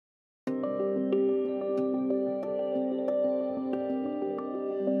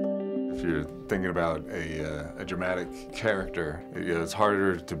If you're thinking about a dramatic character, it's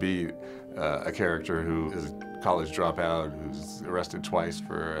harder to be a character who is a college dropout, who's arrested twice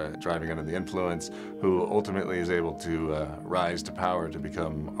for driving under the influence, who ultimately is able to rise to power to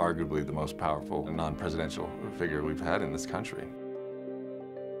become arguably the most powerful non-presidential figure we've had in this country.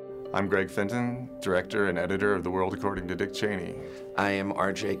 I'm Greg Finton, director and editor of The World According to Dick Cheney. I am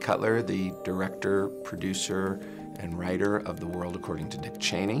R.J. Cutler, the director, producer, and writer of The World According to Dick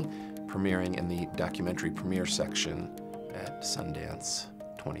Cheney, premiering in the documentary premiere section at Sundance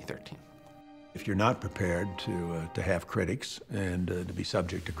 2013. If you're not prepared to have critics and to be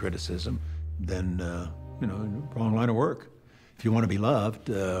subject to criticism, then wrong line of work. If you want to be loved,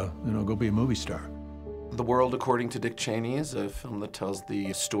 go be a movie star. The World According to Dick Cheney is a film that tells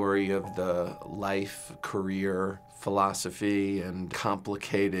the story of the life, career, philosophy, and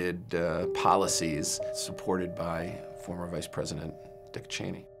complicated policies supported by former Vice President Dick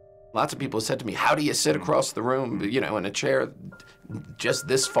Cheney. Lots of people said to me, how do you sit across the room, in a chair just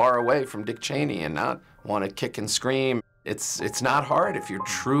this far away from Dick Cheney and not want to kick and scream? It's not hard if you're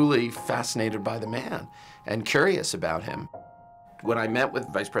truly fascinated by the man and curious about him. When I met with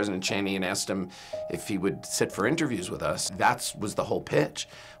Vice President Cheney and asked him if he would sit for interviews with us, that was the whole pitch,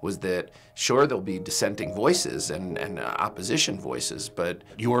 was that sure, there'll be dissenting voices and opposition voices, but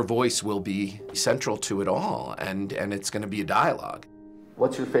your voice will be central to it all, and it's going to be a dialogue.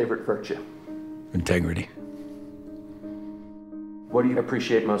 What's your favorite virtue? Integrity. What do you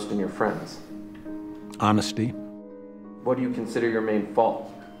appreciate most in your friends? Honesty. What do you consider your main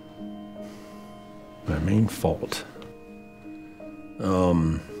fault? My main fault?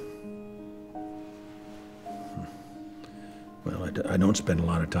 Well, I don't spend a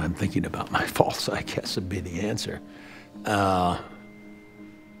lot of time thinking about my faults, I guess would be the answer. As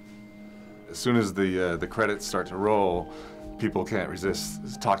soon as the credits start to roll, people can't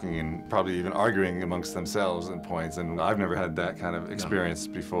resist talking and probably even arguing amongst themselves at points, and I've never had that kind of experience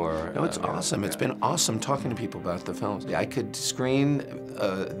before. No, it's awesome. It's been awesome talking to people about the films. I could screen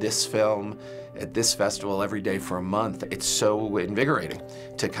this film at this festival every day for a month. It's so invigorating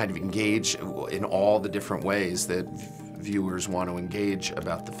to kind of engage in all the different ways that viewers want to engage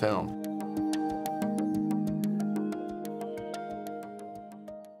about the film.